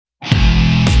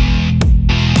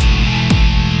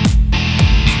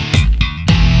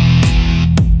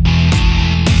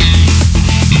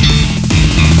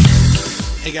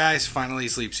Hey guys,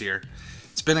 FinallyHeSleeps here.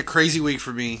 It's been a crazy week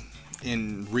for me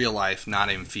in real life, not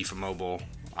in FIFA Mobile.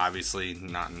 Obviously,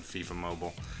 not in FIFA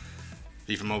Mobile.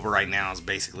 FIFA Mobile right now is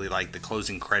basically like the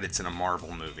closing credits in a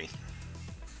Marvel movie.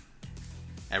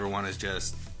 Everyone is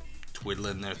just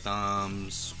twiddling their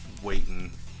thumbs,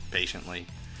 waiting patiently.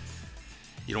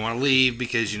 You don't want to leave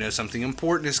because you know something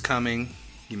important is coming.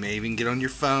 You may even get on your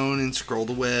phone and scroll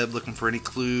the web looking for any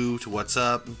clue to what's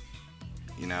up.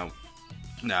 You know,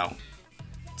 no.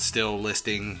 Still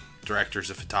listing directors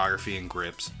of photography and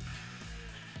grips.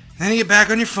 And then you get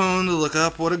back on your phone to look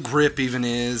up what a grip even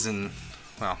is, and,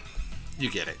 well,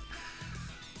 you get it.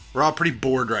 We're all pretty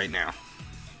bored right now.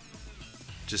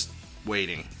 Just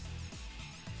waiting.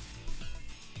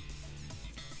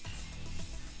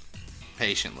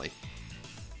 Patiently.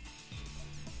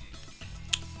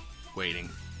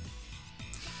 Waiting.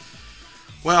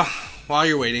 Well, while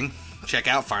you're waiting, check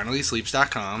out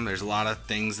FinallyHeSleeps.com. There's a lot of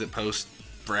things that post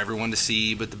for everyone to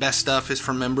see, but the best stuff is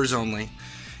for members only,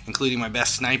 including my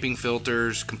best sniping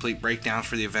filters, complete breakdowns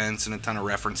for the events, and a ton of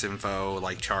reference info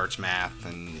like charts, math,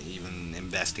 and even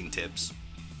investing tips.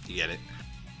 You get it.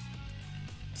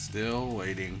 Still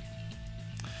waiting.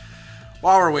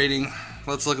 While we're waiting,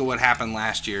 let's look at what happened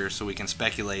last year so we can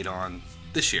speculate on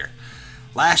this year.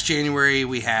 Last January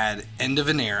we had End of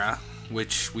an Era,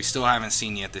 which we still haven't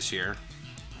seen yet this year.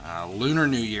 Lunar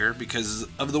New Year, because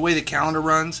of the way the calendar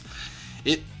runs,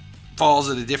 it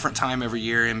falls at a different time every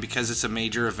year, and because it's a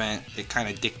major event, it kind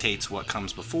of dictates what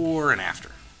comes before and after.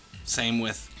 Same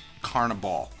with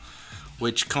Carnival,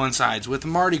 which coincides with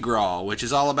Mardi Gras, which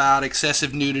is all about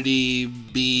excessive nudity,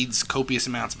 beads, copious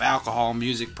amounts of alcohol,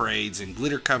 music parades, and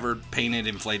glitter-covered, painted,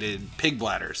 inflated pig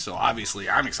bladders. So obviously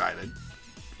I'm excited,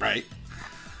 right?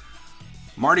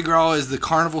 Mardi Gras is the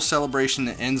carnival celebration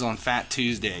that ends on Fat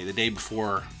Tuesday, the day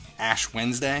before Ash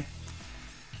Wednesday.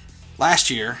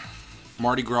 Last year,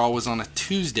 Mardi Gras was on a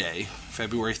Tuesday,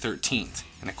 February 13th,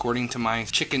 and according to my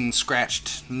chicken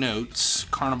scratched notes,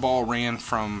 Carnival ran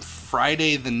from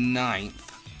Friday the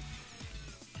 9th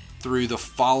through the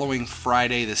following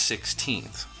Friday the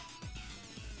 16th.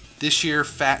 This year,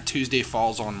 Fat Tuesday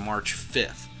falls on March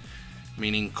 5th,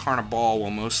 meaning Carnival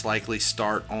will most likely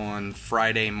start on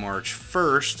Friday, March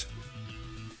 1st,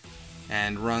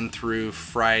 and run through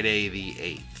Friday the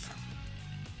 8th.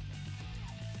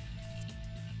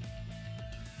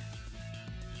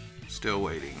 Still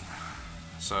waiting.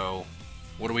 So,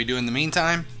 what do we do in the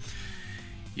meantime?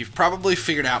 You've probably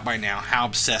figured out by now how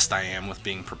obsessed I am with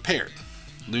being prepared.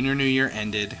 Lunar New Year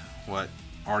ended, what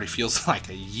already feels like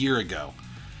a year ago.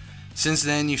 Since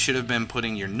then, you should have been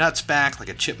putting your nuts back like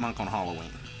a chipmunk on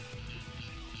Halloween.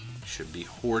 You should be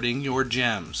hoarding your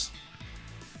gems.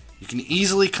 You can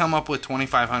easily come up with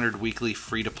 2,500 weekly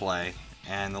free to play,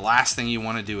 and the last thing you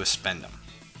want to do is spend them.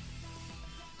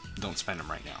 Don't spend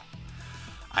them right now.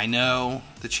 I know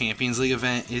the Champions League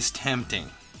event is tempting,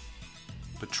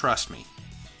 but trust me,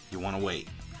 you want to wait.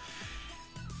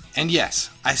 And yes,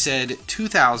 I said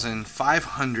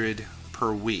 2,500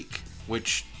 per week,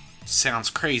 which sounds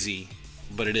crazy,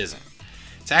 but it isn't.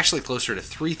 It's actually closer to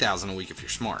 3,000 a week if you're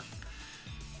smart.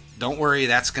 Don't worry,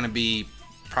 that's going to be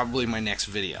probably my next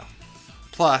video.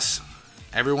 Plus,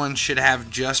 everyone should have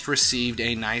just received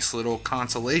a nice little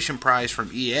consolation prize from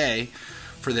EA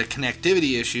for the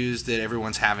connectivity issues that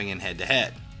everyone's having in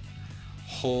head-to-head.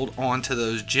 Hold on to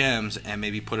those gems and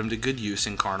maybe put them to good use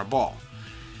in Carnival.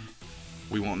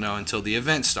 We won't know until the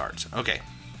event starts. Okay,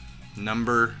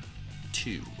 number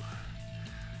 2.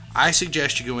 I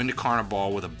suggest you go into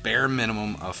Carnival with a bare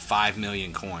minimum of 5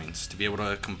 million coins to be able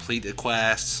to complete the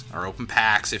quests or open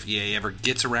packs if EA ever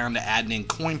gets around to adding in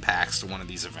coin packs to one of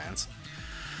these events.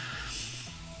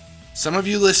 Some of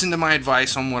you listen to my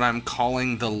advice on what I'm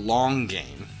calling the long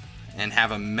game and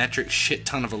have a metric shit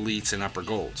ton of elites and upper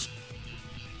golds.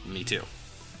 Me too.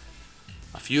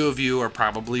 A few of you are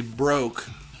probably broke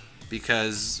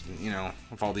because, you know,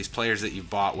 of all these players that you've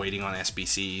bought waiting on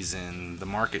SBCs and the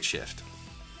market shift.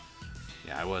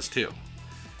 Yeah, I was too.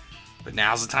 But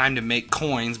now's the time to make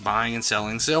coins buying and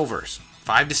selling silvers.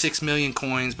 5 to 6 million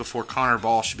coins before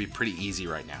Carnival should be pretty easy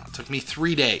right now. It took me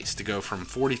 3 days to go from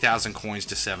 40,000 coins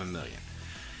to 7 million.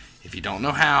 If you don't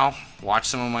know how, watch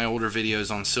some of my older videos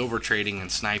on silver trading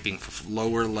and sniping for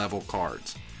lower level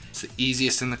cards. It's the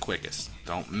easiest and the quickest.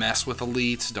 Don't mess with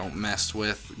elites, don't mess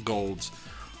with golds,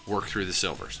 work through the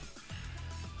silvers.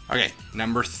 Okay,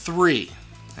 number 3,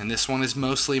 and this one is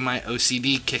mostly my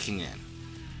OCD kicking in.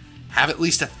 Have at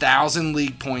least 1,000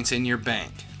 league points in your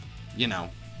bank. You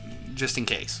know, just in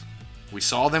case. We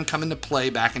saw them come into play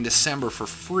back in December for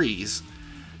freeze,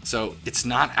 so it's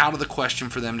not out of the question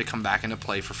for them to come back into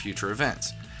play for future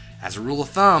events. As a rule of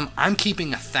thumb, I'm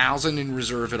keeping 1,000 in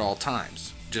reserve at all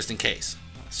times, just in case.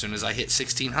 As soon as I hit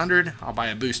 1,600, I'll buy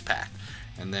a boost pack,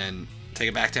 and then take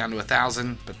it back down to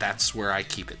 1,000, but that's where I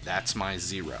keep it. That's my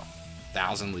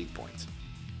 1,000 league points.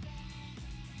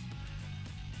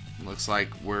 Looks like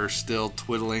we're still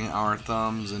twiddling our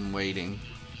thumbs and waiting.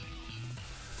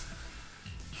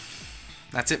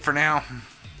 That's it for now.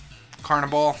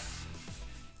 Carniball,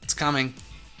 it's coming.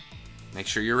 Make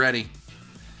sure you're ready.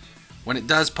 When it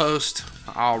does post,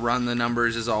 I'll run the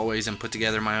numbers as always and put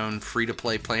together my own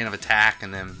free-to-play plan of attack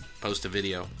and then post a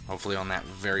video, hopefully on that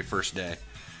very first day.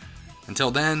 Until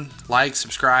then, like,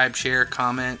 subscribe, share,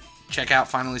 comment. Check out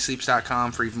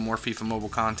FinallyHeSleeps.com for even more FIFA Mobile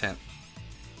content.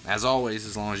 As always,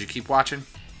 as long as you keep watching,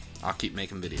 I'll keep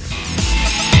making videos.